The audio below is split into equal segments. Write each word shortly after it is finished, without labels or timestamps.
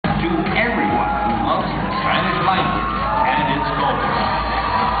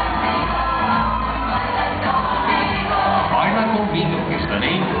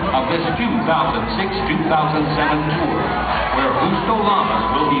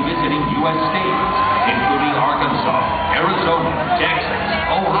U.S. states, including Arkansas, Arizona, Texas,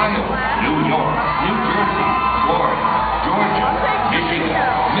 Ohio, New York, New Jersey, Florida, Georgia, Michigan,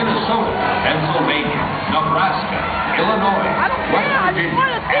 Minnesota, Pennsylvania, Nebraska, Illinois, West Virginia,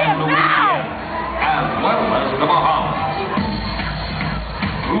 and Louisiana, as well as the Bahamas.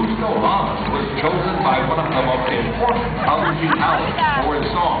 Justo Lamas was chosen by one of the most important publishing houses for his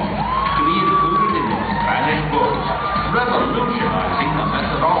songs to be included in his Spanish books, revolutionizing the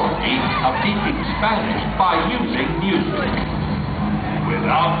methodology of teaching Spanish by using music.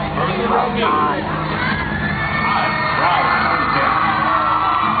 Without further ado, I'm proud to present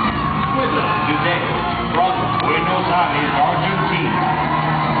with us today from Buenos Aires, Argentina,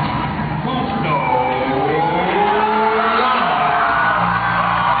 Justo Lamas.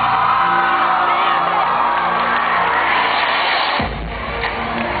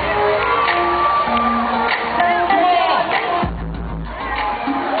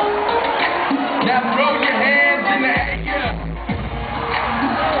 Now throw your hands in the air.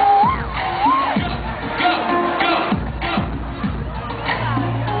 Go, go, go, go. Go, go,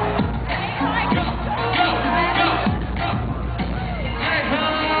 go, go. Say ho.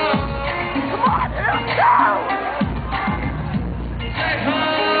 Come on, let's go. Say ho.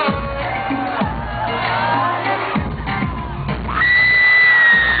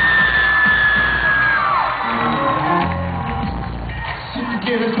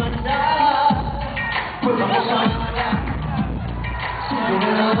 Give us a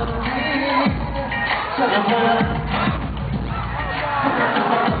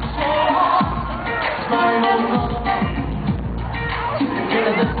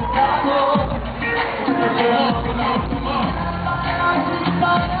Come on.